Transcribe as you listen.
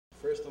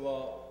First of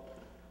all,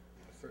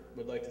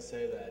 would like to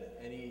say that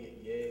any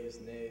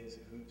yays, nays,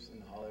 hoops,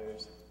 and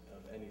hollers of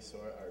any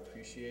sort are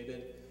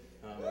appreciated.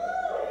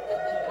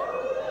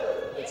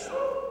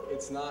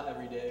 It's not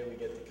every day we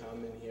get to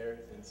come in here,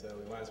 and so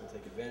we might as well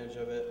take advantage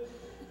of it.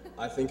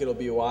 I think it'll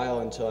be a while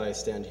until I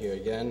stand here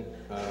again,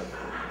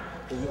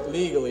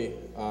 legally,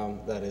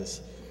 that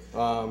is.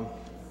 I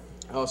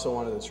also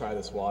wanted to try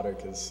this water,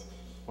 because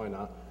why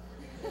not?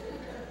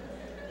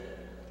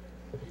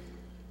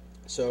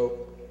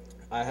 So,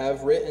 I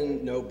have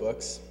written no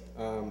books.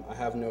 I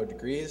have no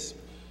degrees,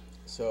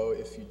 so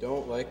if you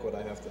don't like what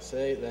I have to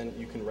say, then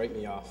you can write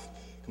me off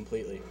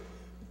completely.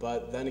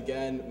 But then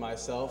again,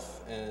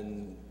 myself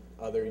and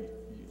other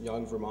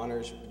young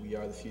Vermonters, we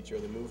are the future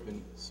of the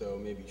movement, so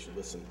maybe you should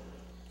listen.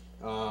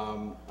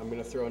 I'm going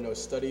to throw no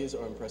studies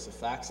or impressive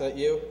facts at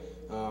you.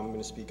 I'm going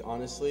to speak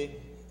honestly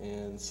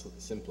and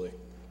simply.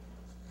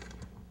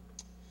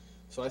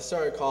 So I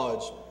started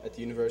college at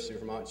the University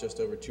of Vermont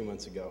just over 2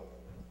 months ago.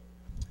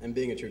 And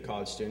being a true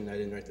college student, I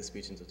didn't write the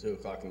speech until 2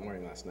 o'clock in the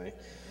morning last night.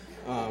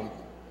 But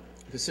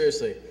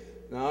seriously,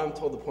 now I'm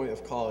told the point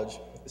of college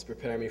is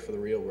preparing me for the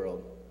real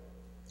world.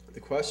 The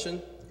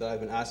question that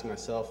I've been asking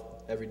myself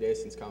every day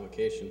since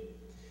convocation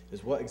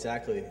is, what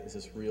exactly is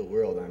this real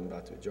world I'm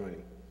about to be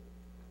joining?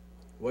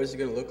 What is it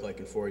going to look like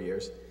in 4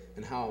 years,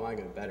 and how am I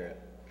going to better it?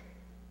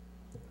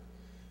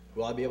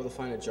 Will I be able to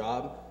find a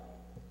job?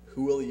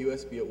 Who will the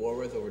U.S. be at war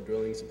with over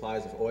dwindling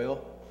supplies of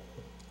oil?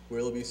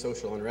 Where will be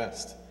social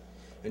unrest?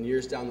 And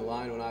years down the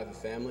line, when I have a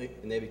family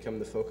and they become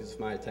the focus of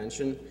my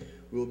attention,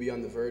 we will be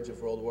on the verge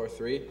of World War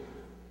III.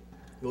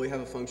 Will we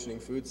have a functioning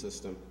food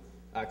system,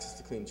 access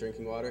to clean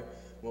drinking water?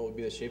 What will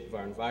be the shape of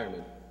our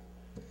environment?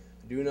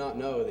 I do not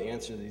know the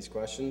answer to these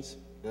questions,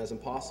 and as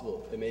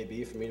impossible it may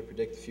be for me to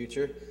predict the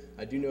future,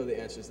 I do know the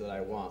answers that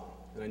I want,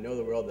 and I know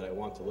the world that I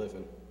want to live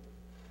in.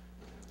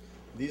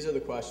 These are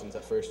the questions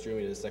that first drew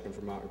me to the Second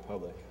Vermont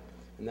Republic,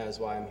 and that is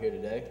why I'm here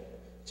today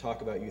to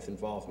talk about youth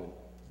involvement.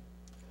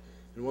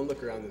 And one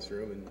look around this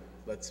room, and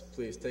let's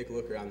please take a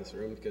look around this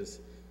room, because,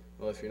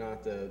 well, if you're not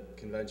at the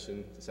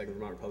convention, the Second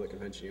Vermont Republic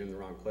Convention, you're in the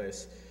wrong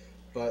place.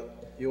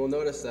 But you will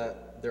notice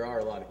that there are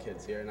a lot of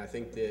kids here, and I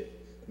think the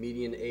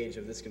median age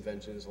of this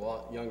convention is a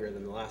lot younger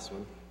than the last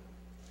one.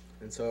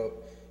 And so,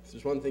 if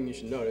there's one thing you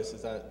should notice,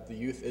 is that the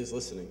youth is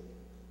listening.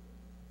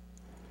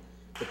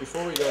 But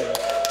before we go there,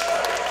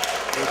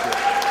 thank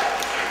you.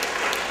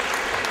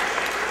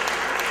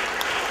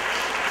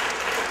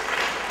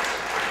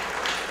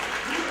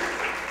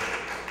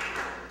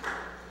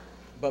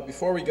 But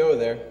before we go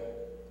there,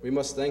 we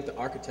must thank the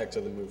architects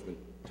of the movement,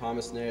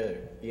 Thomas Naylor,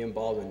 Ian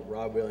Baldwin,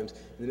 Rob Williams,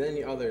 and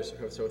many others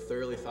who have so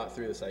thoroughly thought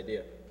through this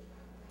idea.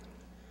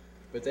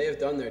 But they have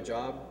done their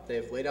job, they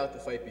have laid out the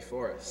fight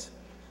before us.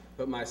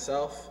 But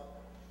myself,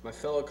 my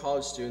fellow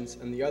college students,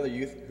 and the other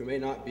youth who may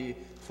not be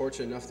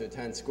fortunate enough to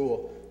attend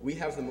school, we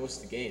have the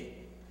most to gain.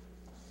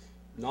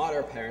 Not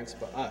our parents,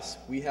 but us.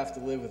 We have to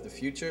live with the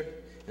future,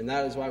 and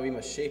that is why we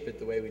must shape it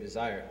the way we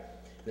desire.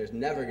 There's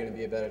never going to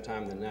be a better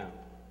time than now.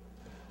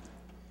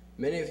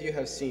 Many of you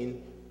have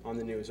seen on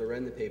the news or read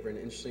in the paper an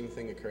interesting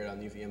thing occurred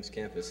on UVM's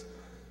campus.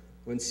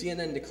 When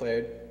CNN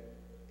declared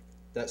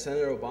that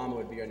Senator Obama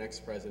would be our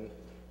next president,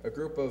 a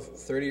group of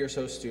 30 or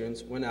so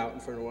students went out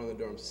in front of one of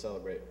the dorms to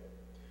celebrate.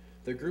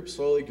 Their group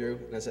slowly grew,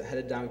 and as it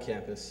headed down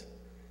campus,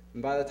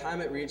 and by the time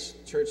it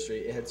reached Church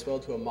Street, it had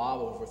swelled to a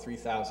mob of over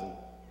 3,000.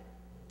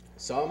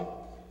 Some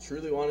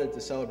truly wanted to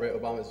celebrate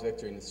Obama's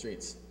victory in the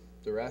streets.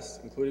 The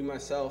rest, including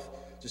myself,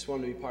 just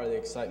wanted to be part of the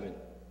excitement,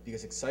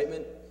 because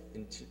excitement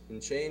and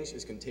change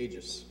is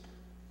contagious.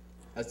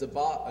 As the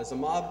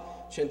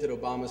mob chanted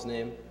Obama's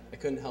name, I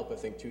couldn't help but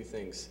think two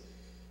things.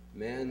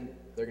 Man,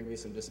 there are going to be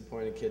some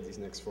disappointed kids these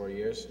next 4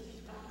 years.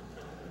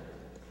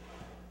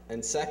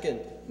 And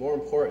second, more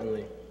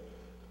importantly,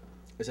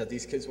 is that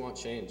these kids want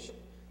change.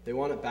 They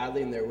want it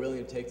badly, and they're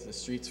willing to take to the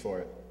streets for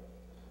it.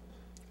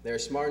 They are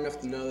smart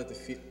enough to know that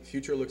the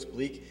future looks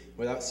bleak.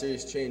 Without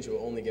serious change, it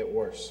will only get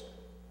worse.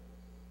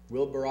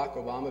 Will Barack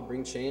Obama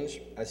bring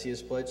change, as he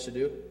has pledged to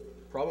do?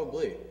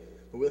 Probably.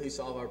 But will he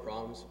solve our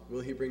problems?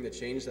 Will he bring the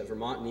change that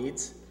Vermont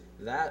needs?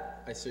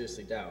 That I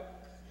seriously doubt.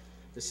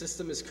 The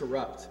system is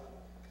corrupt.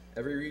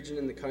 Every region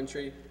in the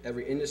country,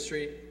 every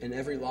industry, and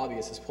every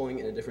lobbyist is pulling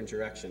in a different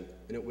direction,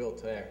 and it will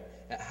tear.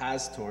 It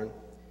has torn,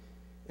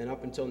 and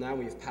up until now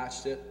we have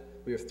patched it,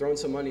 we have thrown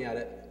some money at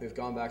it, we've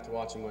gone back to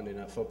watching Monday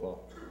Night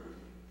Football.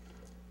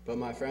 But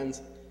my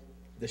friends,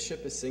 the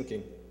ship is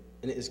sinking,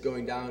 and it is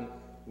going down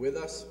with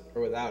us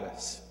or without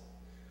us.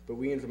 But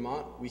we in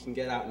Vermont, we can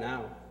get out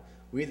now.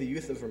 We, the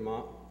youth of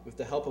Vermont, with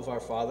the help of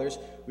our fathers,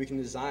 we can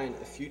design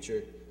a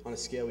future on a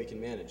scale we can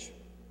manage.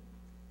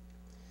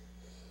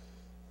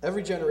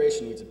 Every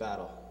generation needs a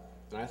battle,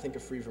 and I think a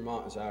free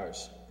Vermont is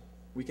ours.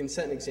 We can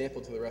set an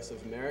example to the rest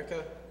of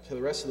America, to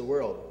the rest of the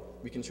world.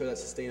 We can show that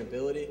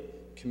sustainability,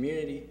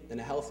 community, and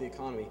a healthy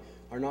economy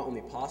are not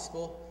only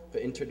possible,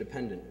 but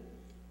interdependent.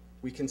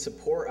 We can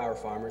support our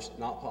farmers,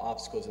 not put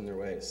obstacles in their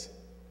ways.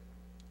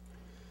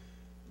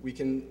 We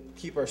can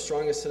keep our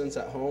strongest citizens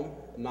at home,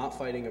 not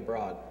fighting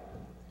abroad.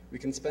 We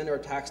can spend our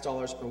tax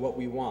dollars on what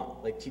we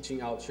want, like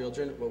teaching our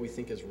children what we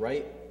think is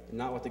right and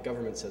not what the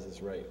government says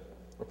is right,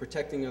 or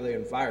protecting the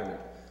environment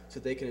so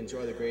they can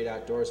enjoy the great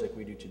outdoors like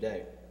we do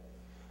today.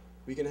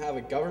 We can have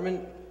a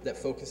government that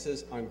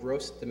focuses on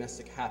gross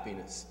domestic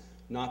happiness,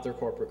 not their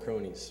corporate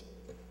cronies.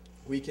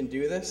 We can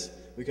do this.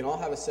 We can all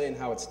have a say in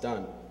how it's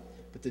done.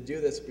 But to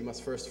do this, we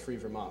must first free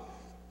Vermont.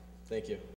 Thank you.